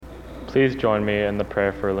Please join me in the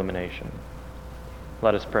prayer for illumination.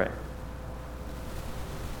 Let us pray.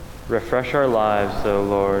 Refresh our lives, O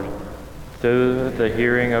Lord, through the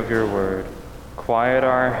hearing of your word. Quiet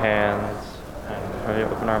our hands and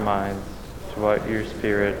open our minds to what your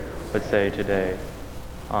Spirit would say today.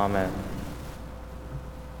 Amen.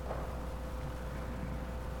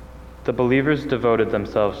 The believers devoted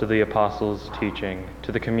themselves to the apostles' teaching,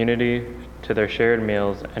 to the community, to their shared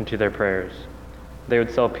meals, and to their prayers. They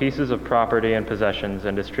would sell pieces of property and possessions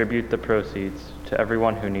and distribute the proceeds to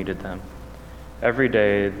everyone who needed them. Every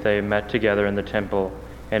day they met together in the temple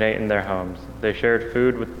and ate in their homes. They shared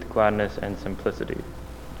food with gladness and simplicity.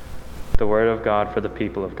 The word of God for the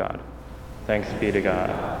people of God. Thanks be to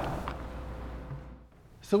God.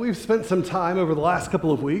 So we've spent some time over the last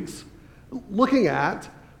couple of weeks looking at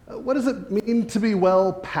what does it mean to be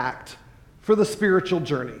well packed for the spiritual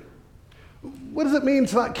journey? What does it mean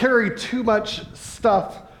to not carry too much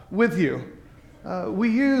stuff with you? We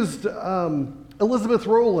used Elizabeth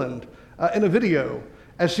Rowland in a video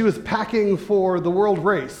as she was packing for the world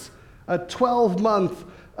race, a 12-month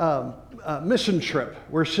mission trip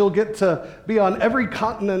where she'll get to be on every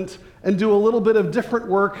continent and do a little bit of different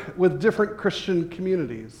work with different Christian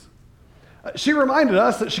communities. She reminded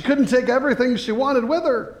us that she couldn't take everything she wanted with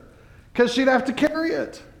her because she'd have to carry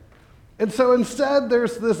it. And so instead,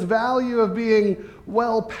 there's this value of being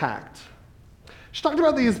well packed. She talked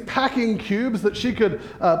about these packing cubes that she could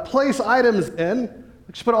place items in.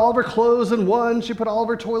 She put all of her clothes in one. She put all of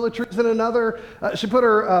her toiletries in another. She put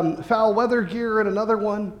her foul weather gear in another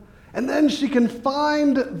one. And then she can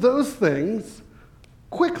find those things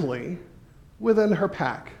quickly within her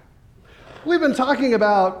pack. We've been talking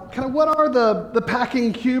about kind of what are the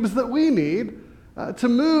packing cubes that we need to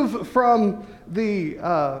move from the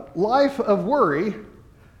life of worry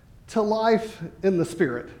to life in the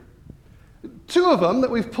Spirit. Two of them that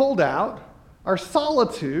we've pulled out are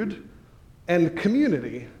solitude and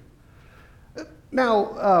community.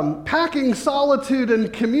 Now, packing solitude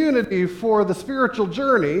and community for the spiritual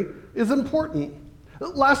journey is important.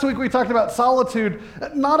 Last week we talked about solitude,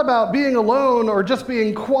 not about being alone or just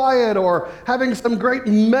being quiet or having some great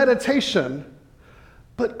meditation,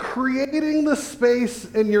 but creating the space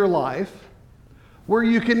in your life where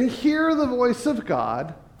you can hear the voice of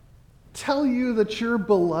God tell you that you're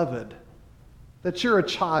beloved, that you're a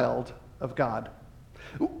child of God.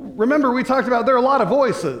 Remember, we talked about there are a lot of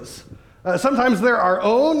voices. Sometimes they're our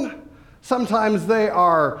own. Sometimes they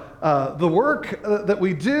are the work that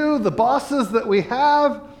we do, the bosses that we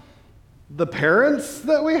have, the parents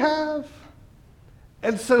that we have.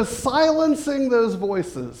 And so silencing those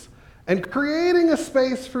voices and creating a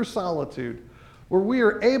space for solitude where we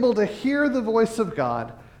are able to hear the voice of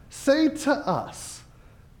God say to us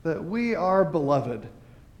that we are beloved,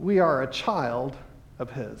 we are a child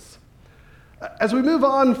of His. As we move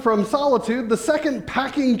on from solitude, the second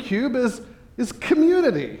packing cube is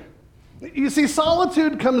community. You see,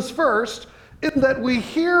 solitude comes first in that we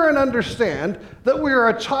hear and understand that we are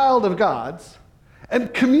a child of God's,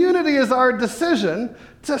 and community is our decision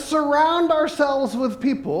to surround ourselves with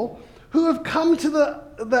people who have come to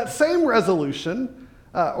that same resolution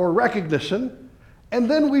or recognition,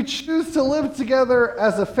 and then we choose to live together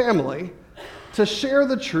as a family to share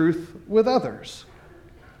the truth with others.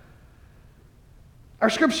 Our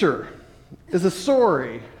scripture is a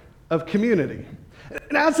story of community.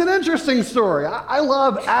 Now, it's an interesting story. I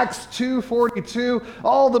love Acts 2:42.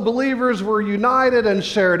 All the believers were united and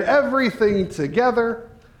shared everything together.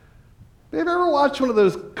 Have you ever watched one of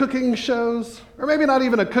those cooking shows? Or maybe not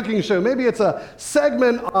even a cooking show. Maybe it's a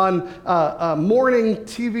segment on a morning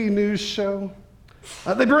TV news show.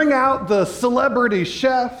 They bring out the celebrity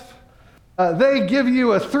chef. They give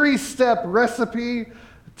you a 3-step recipe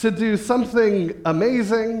to do something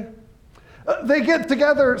amazing. They get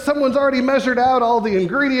together, someone's already measured out all the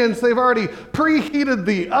ingredients, they've already preheated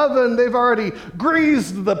the oven, they've already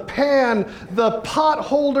greased the pan, the pot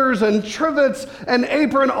holders and trivets and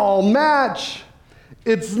apron all match.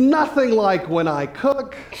 It's nothing like when I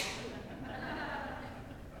cook.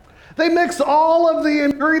 They mix all of the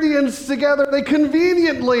ingredients together. They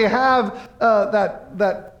conveniently have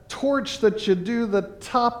that torch that you do the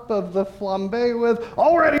top of the flambe with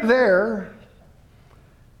already there.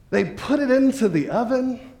 They put it into the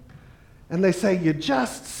oven, and they say, you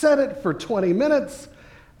just set it for 20 minutes,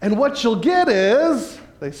 and what you'll get is,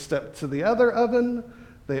 they step to the other oven,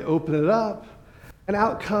 they open it up, and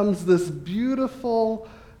out comes this beautiful,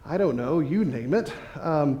 I don't know, you name it,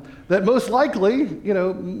 that most likely,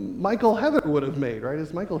 Michael Heather would have made, right?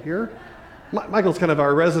 Is Michael here? Michael's kind of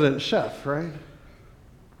our resident chef, right?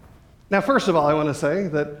 Now, first of all, I want to say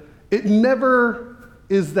that it never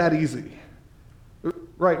is that easy.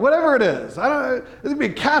 Right, whatever it is. It can be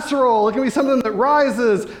a casserole, it can be something that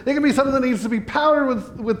rises, it can be something that needs to be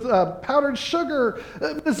powdered with powdered sugar.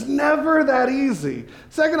 It's never that easy.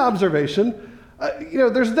 Second observation,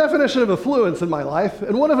 there's a definition of affluence in my life,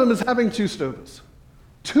 and one of them is having two stoves.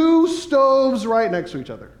 Two stoves right next to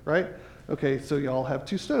each other, right? Okay, so y'all have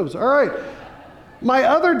two stoves. All right. My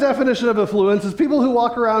other definition of affluence is people who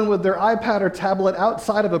walk around with their iPad or tablet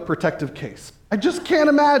outside of a protective case. I just can't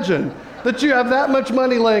imagine that you have that much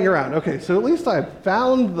money laying around. Okay, so at least I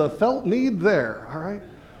found the felt need there, all right?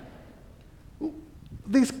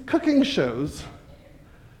 These cooking shows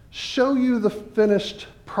show you the finished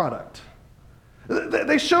product.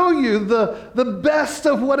 They show you the best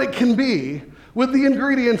of what it can be with the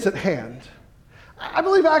ingredients at hand. I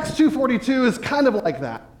believe Acts 2:42 is kind of like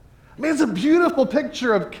that. I mean, it's a beautiful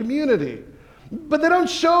picture of community, but they don't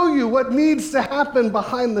show you what needs to happen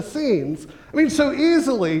behind the scenes. I mean, so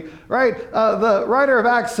easily, right? The writer of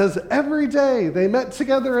Acts says, every day they met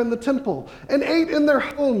together in the temple and ate in their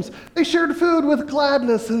homes. They shared food with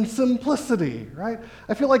gladness and simplicity, right?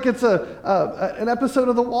 I feel like it's an episode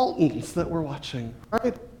of The Waltons that we're watching,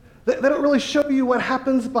 right? They don't really show you what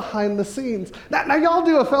happens behind the scenes. Now, y'all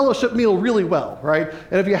do a fellowship meal really well, right?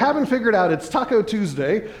 And if you haven't figured out, it's Taco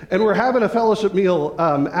Tuesday, and we're having a fellowship meal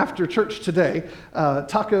after church today.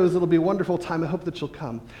 Tacos, it'll be a wonderful time. I hope that you'll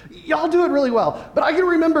come. Y'all do it really well. But I can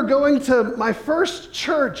remember going to my first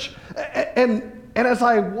church, and as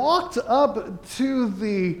I walked up to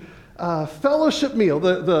the fellowship meal,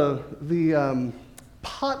 the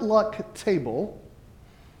potluck table,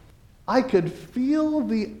 I could feel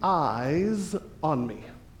the eyes on me.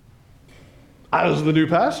 I was the new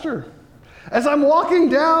pastor. As I'm walking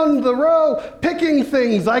down the row, picking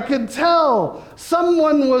things, I could tell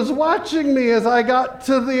someone was watching me as I got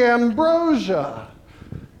to the ambrosia,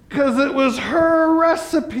 because it was her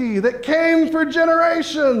recipe that came for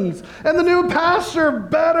generations, and the new pastor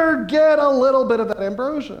better get a little bit of that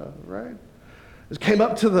ambrosia, right? It came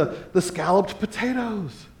up to the scalloped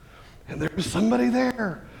potatoes, and there was somebody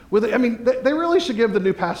there. They really should give the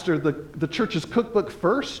new pastor the church's cookbook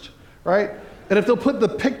first, right? And if they'll put the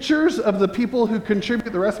pictures of the people who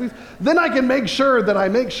contribute the recipes, then I can make sure that I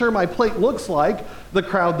make sure my plate looks like the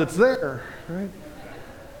crowd that's there, right?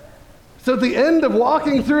 So at the end of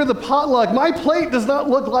walking through the potluck, my plate does not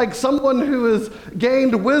look like someone who has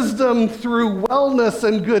gained wisdom through wellness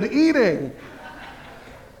and good eating.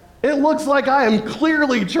 It looks like I am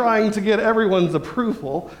clearly trying to get everyone's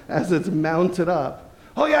approval as it's mounted up.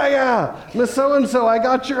 Oh, yeah, Miss So-and-so, I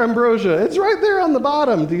got your ambrosia. It's right there on the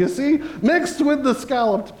bottom, do you see? Mixed with the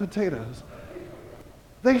scalloped potatoes.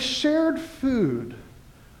 They shared food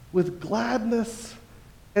with gladness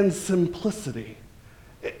and simplicity.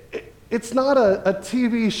 It's not a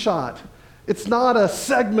TV shot. It's not a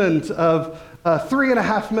segment of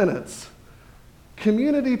 3.5 minutes.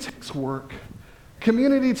 Community takes work.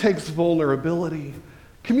 Community takes vulnerability.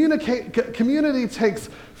 Community takes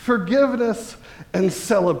forgiveness and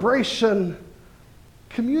celebration.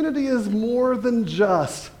 Community is more than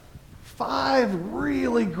just 5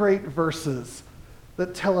 really great verses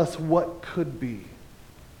that tell us what could be.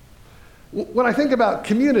 When I think about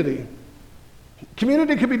community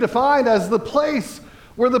can be defined as the place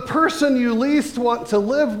where the person you least want to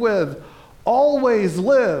live with always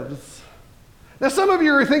lives. Now, some of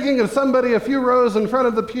you are thinking of somebody a few rows in front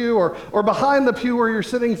of the pew or behind the pew where you're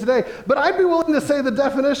sitting today, but I'd be willing to say the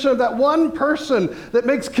definition of that one person that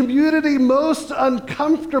makes community most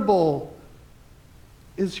uncomfortable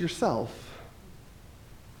is yourself.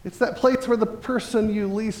 It's that place where the person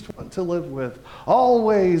you least want to live with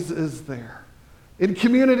always is there. In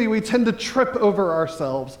community, we tend to trip over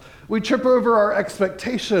ourselves. We trip over our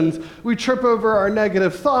expectations. We trip over our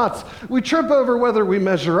negative thoughts. We trip over whether we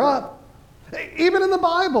measure up. Even in the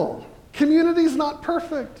Bible, community is not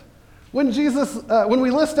perfect. When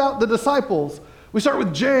we list out the disciples, we start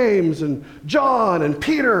with James and John and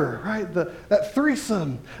Peter, right? That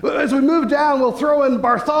threesome. As we move down, we'll throw in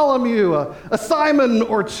Bartholomew, a Simon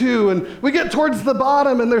or two, and we get towards the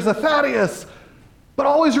bottom and there's a Thaddeus. But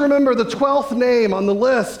always remember the 12th name on the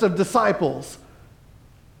list of disciples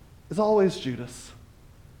is always Judas.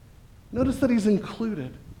 Notice that he's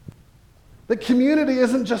included. The community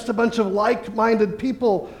isn't just a bunch of like-minded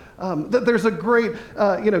people. That there's a great,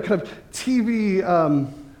 kind of TV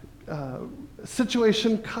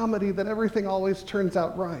situation comedy that everything always turns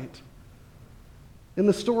out right. In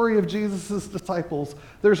the story of Jesus' disciples,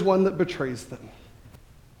 there's one that betrays them.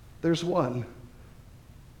 There's one.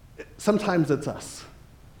 Sometimes it's us.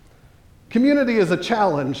 Community is a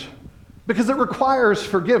challenge because it requires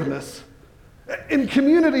forgiveness. In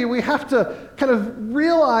community, we have to kind of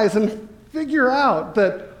realize and figure out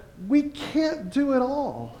that we can't do it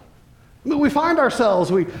all. We find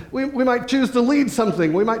ourselves, we might choose to lead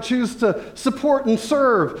something, we might choose to support and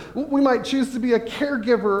serve, we might choose to be a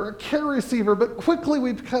caregiver, a care receiver, but quickly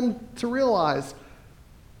we come to realize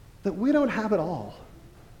that we don't have it all.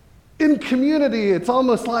 In community, it's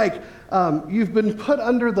almost like you've been put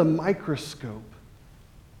under the microscope.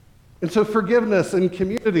 And so forgiveness in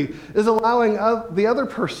community is allowing the other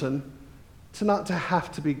person to not to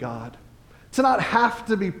have to be God, to not have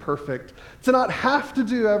to be perfect, to not have to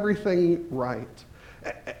do everything right.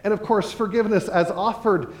 And of course, forgiveness as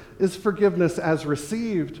offered is forgiveness as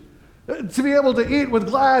received. To be able to eat with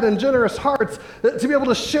glad and generous hearts, to be able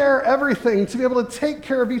to share everything, to be able to take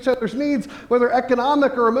care of each other's needs, whether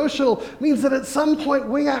economic or emotional, means that at some point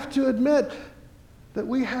we have to admit that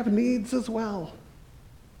we have needs as well.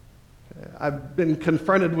 I've been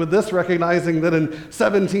confronted with this, recognizing that in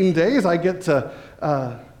 17 days I get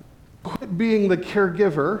to quit being the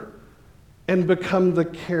caregiver and become the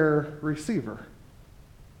care receiver.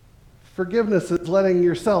 Forgiveness is letting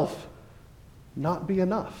yourself not be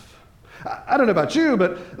enough. I don't know about you,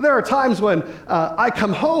 but there are times when I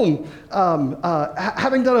come home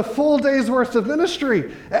having done a full day's worth of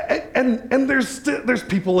ministry, and there's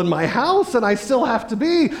people in my house, and I still have to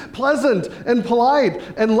be pleasant and polite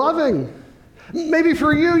and loving. Maybe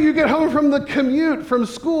for you, you get home from the commute from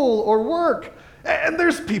school or work, and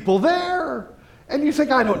there's people there, and you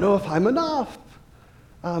think, I don't know if I'm enough.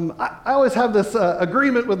 I always have this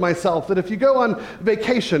agreement with myself that if you go on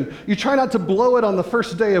vacation, you try not to blow it on the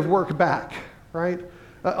first day of work back, right?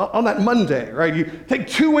 On that Monday, right? You take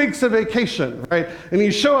 2 weeks of vacation, right? And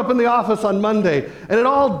you show up in the office on Monday, and it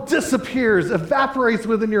all disappears, evaporates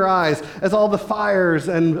within your eyes as all the fires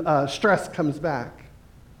and stress comes back.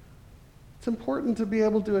 It's important to be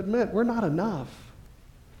able to admit we're not enough.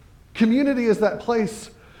 Community is that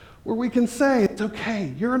place where we can say, it's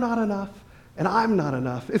okay, you're not enough, and I'm not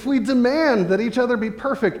enough. If we demand that each other be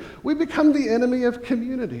perfect, we become the enemy of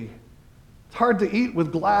community. It's hard to eat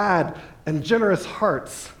with glad and generous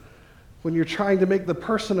hearts when you're trying to make the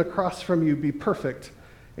person across from you be perfect,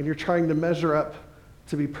 and you're trying to measure up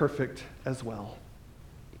to be perfect as well.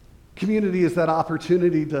 Community is that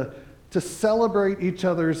opportunity to celebrate each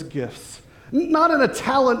other's gifts. Not in a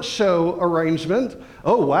talent show arrangement,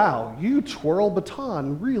 oh wow, you twirl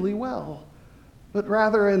baton really well, but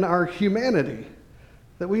rather in our humanity,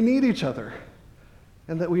 that we need each other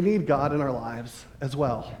and that we need God in our lives as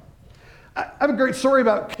well. I have a great story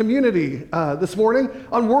about community this morning.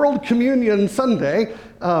 On World Communion Sunday,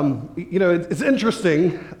 it's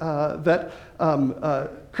interesting that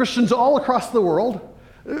Christians all across the world,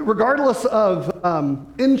 regardless of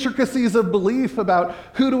intricacies of belief about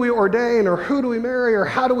who do we ordain or who do we marry or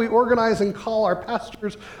how do we organize and call our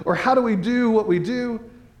pastors or how do we do what we do,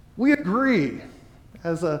 we agree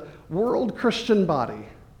as a world Christian body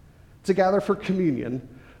to gather for communion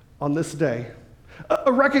on this day.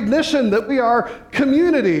 A recognition that we are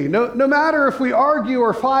community. No matter if we argue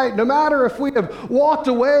or fight, no matter if we have walked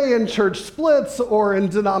away in church splits or in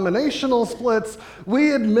denominational splits,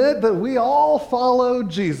 we admit that we all follow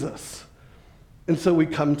Jesus. And so we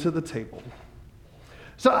come to the table.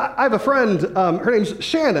 So I have a friend, her name's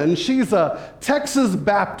Shannon. She's a Texas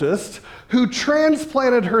Baptist who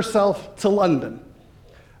transplanted herself to London.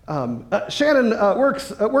 Shannon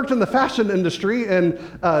worked in the fashion industry in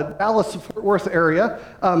Dallas-Fort Worth area,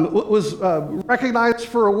 was recognized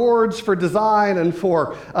for awards for design and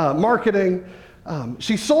for marketing.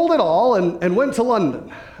 She sold it all and went to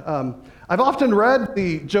London. I've often read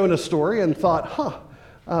the Jonah story and thought,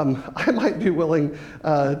 I might be willing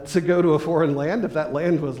to go to a foreign land if that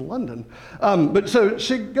land was London. But so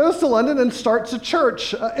she goes to London and starts a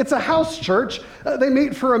church. It's a house church. They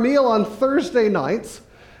meet for a meal on Thursday nights.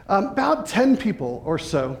 About 10 people or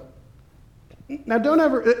so. Now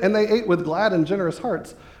and they ate with glad and generous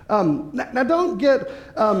hearts. Now don't get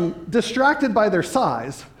distracted by their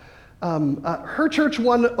size. Her church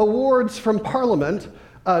won awards from Parliament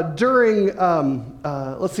during,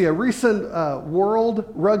 a recent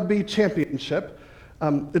World Rugby Championship.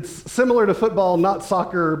 It's similar to football, not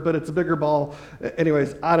soccer, but it's a bigger ball.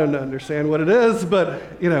 Anyways, I don't understand what it is, but,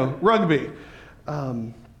 rugby.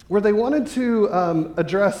 Where they wanted to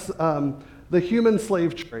address the human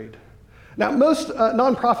slave trade. Now, most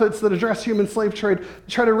nonprofits that address human slave trade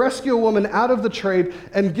try to rescue a woman out of the trade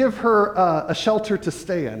and give her a shelter to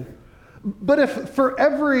stay in. But if for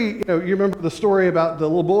every, you remember the story about the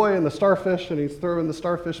little boy and the starfish, and he's throwing the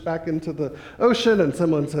starfish back into the ocean, and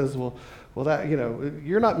someone says, well, well, that,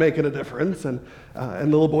 you're not making a difference. And the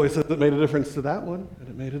little boy says it made a difference to that one, and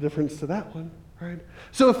it made a difference to that one, right?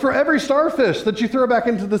 So for every starfish that you throw back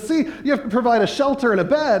into the sea, you have to provide a shelter and a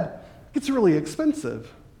bed. It's really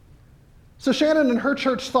expensive. So Shannon and her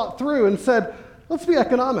church thought through and said, let's be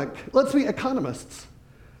economists.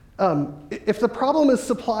 If the problem is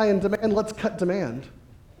supply and demand, let's cut demand.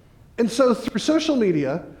 And so through social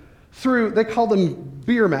media, they call them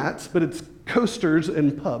beer mats, but it's coasters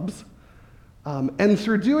in pubs, and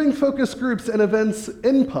through doing focus groups and events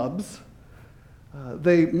in pubs,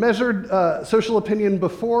 they measured social opinion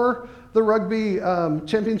before the rugby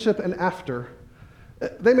championship and after.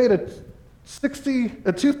 They made a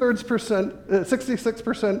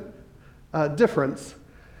 66% difference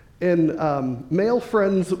in male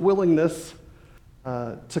friends' willingness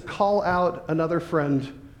to call out another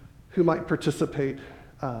friend who might participate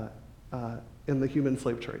in the human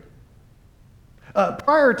slave trade.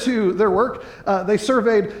 Prior to their work, they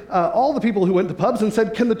surveyed all the people who went to pubs and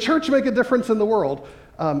said, can the church make a difference in the world?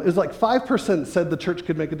 It was like 5% said the church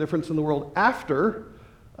could make a difference in the world after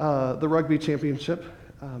the rugby championship.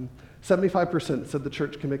 75% said the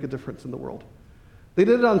church can make a difference in the world. They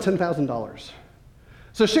did it on $10,000.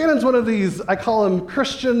 So Shannon's one of these, I call them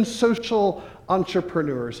Christian social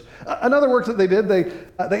entrepreneurs. Another work that they did, they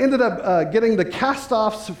ended up getting the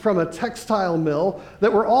cast-offs from a textile mill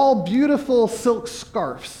that were all beautiful silk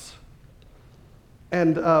scarves.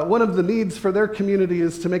 And one of the needs for their community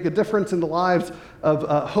is to make a difference in the lives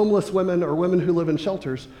of homeless women or women who live in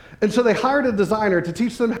shelters. And so they hired a designer to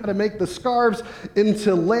teach them how to make the scarves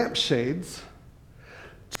into lampshades,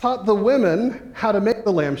 taught the women how to make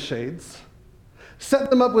the lampshades,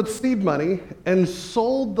 set them up with seed money, and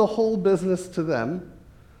sold the whole business to them.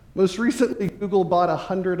 Most recently, Google bought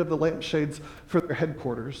 100 of the lampshades for their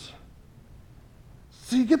headquarters.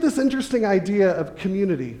 So you get this interesting idea of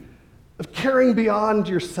community, of caring beyond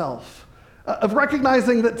yourself, of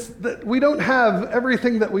recognizing that we don't have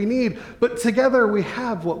everything that we need, but together we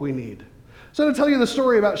have what we need. So I'm going to tell you the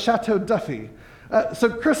story about Chateau Duffy. So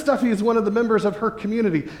Chris Duffy is one of the members of her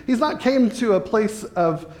community. He's not came to a place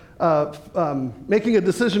of making a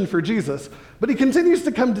decision for Jesus, but he continues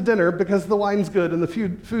to come to dinner because the wine's good and the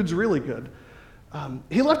food's really good.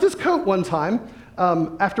 He left his coat one time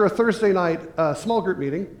after a Thursday night small group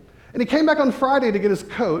meeting, and he came back on Friday to get his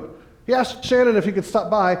coat. He asked Shannon if he could stop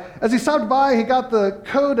by. As he stopped by, he got the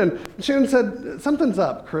coat, and Shannon said, something's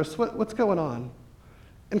up, Chris. What's going on?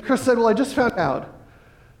 And Chris said, well, I just found out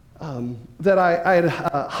that I had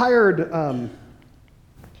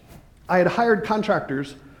hired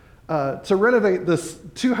contractors to renovate this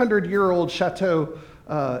 200-year-old chateau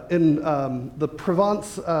in the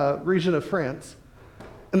Provence region of France,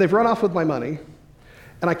 and they've run off with my money,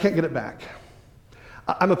 and I can't get it back.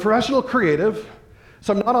 I'm a professional creative,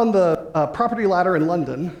 so I'm not on the property ladder in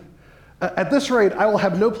London. At this rate, I will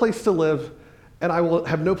have no place to live, and I will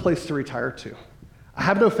have no place to retire to. I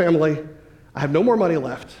have no family, I have no more money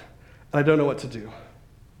left, and I don't know what to do.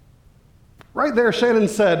 Right there, Shannon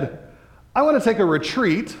said, I want to take a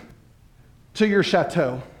retreat to your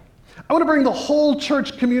chateau. I want to bring the whole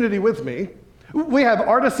church community with me. We have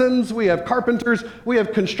artisans, we have carpenters, we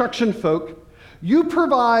have construction folk. You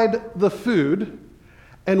provide the food,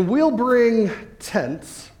 and we'll bring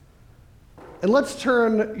tents, and let's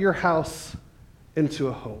turn your house into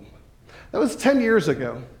a home. That was 10 years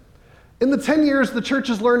ago. In the 10 years, the church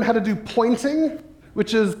has learned how to do pointing,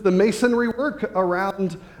 which is the masonry work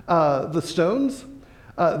around the stones.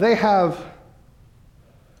 They have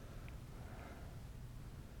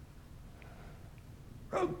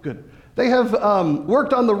They have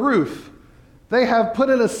worked on the roof. They have put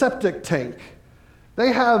in a septic tank.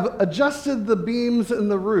 They have adjusted the beams in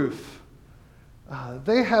the roof.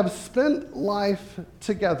 They have spent life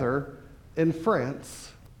together in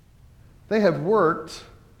France. They have worked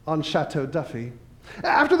on Chateau Duffy.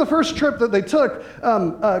 After the first trip that they took,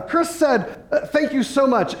 Chris said, thank you so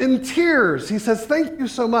much. In tears, he says, thank you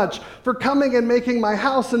so much for coming and making my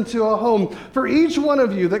house into a home. For each one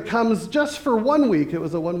of you that comes just for 1 week, it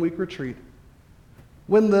was a 1-week retreat.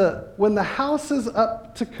 When the house is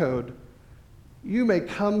up to code, you may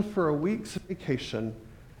come for a week's vacation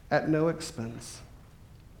at no expense.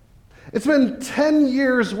 It's been 10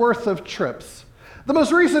 years worth of trips. The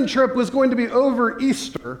most recent trip was going to be over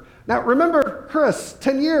Easter. Now, remember, Chris,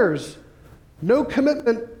 10 years, no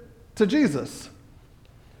commitment to Jesus.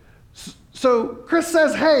 So Chris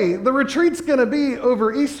says, hey, the retreat's going to be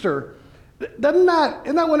over Easter. Isn't that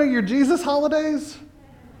one of your Jesus holidays?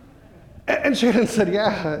 And Shannon said,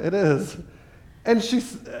 yeah, it is. And she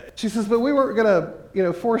says, but we weren't going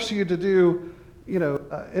to force you to do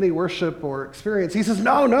any worship or experience. He says,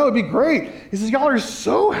 no, it'd be great. He says, y'all are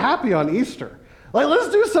so happy on Easter. Like,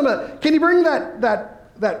 let's do some, can you bring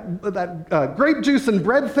that grape juice and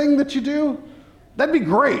bread thing that you do? That'd be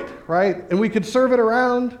great, right? And we could serve it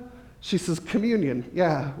around. She says, communion.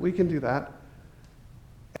 Yeah, we can do that.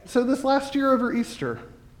 So this last year over Easter,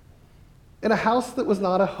 in a house that was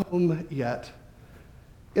not a home yet,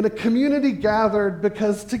 in a community gathered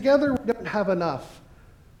because together we don't have enough.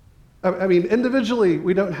 I mean, individually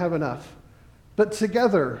we don't have enough, but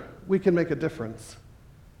together we can make a difference.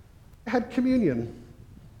 I had communion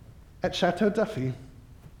at Chateau Duffy.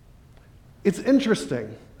 It's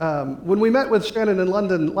interesting. When we met with Shannon in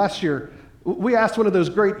London last year, we asked one of those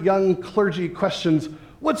great young clergy questions,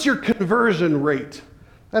 what's your conversion rate?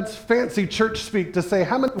 That's fancy church speak to say,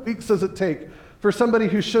 how many weeks does it take for somebody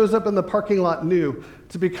who shows up in the parking lot new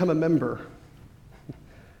to become a member?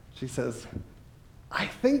 She says, I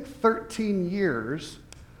think 13 years,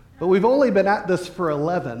 but we've only been at this for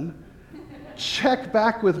 11. Check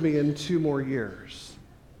back with me in 2 more years.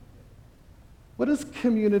 What does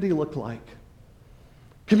community look like?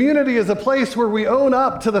 Community is a place where we own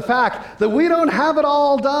up to the fact that we don't have it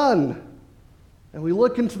all done. And we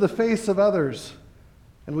look into the face of others,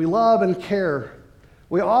 and we love and care.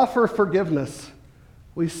 We offer forgiveness.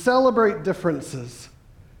 We celebrate differences.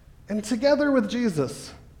 And together with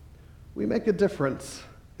Jesus, we make a difference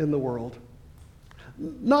in the world.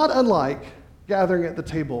 Not unlike gathering at the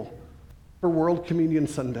table for World Communion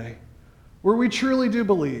Sunday, where we truly do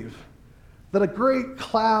believe that a great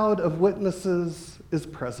cloud of witnesses is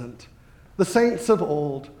present. The saints of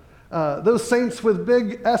old, those saints with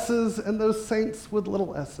big S's and those saints with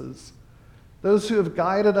little s's, those who have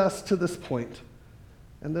guided us to this point,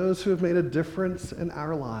 and those who have made a difference in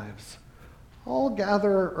our lives, all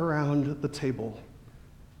gather around the table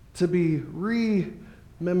to be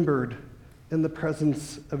remembered in the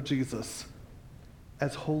presence of Jesus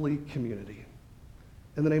as holy community.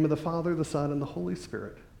 In the name of the Father, the Son, and the Holy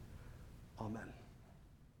Spirit, amen.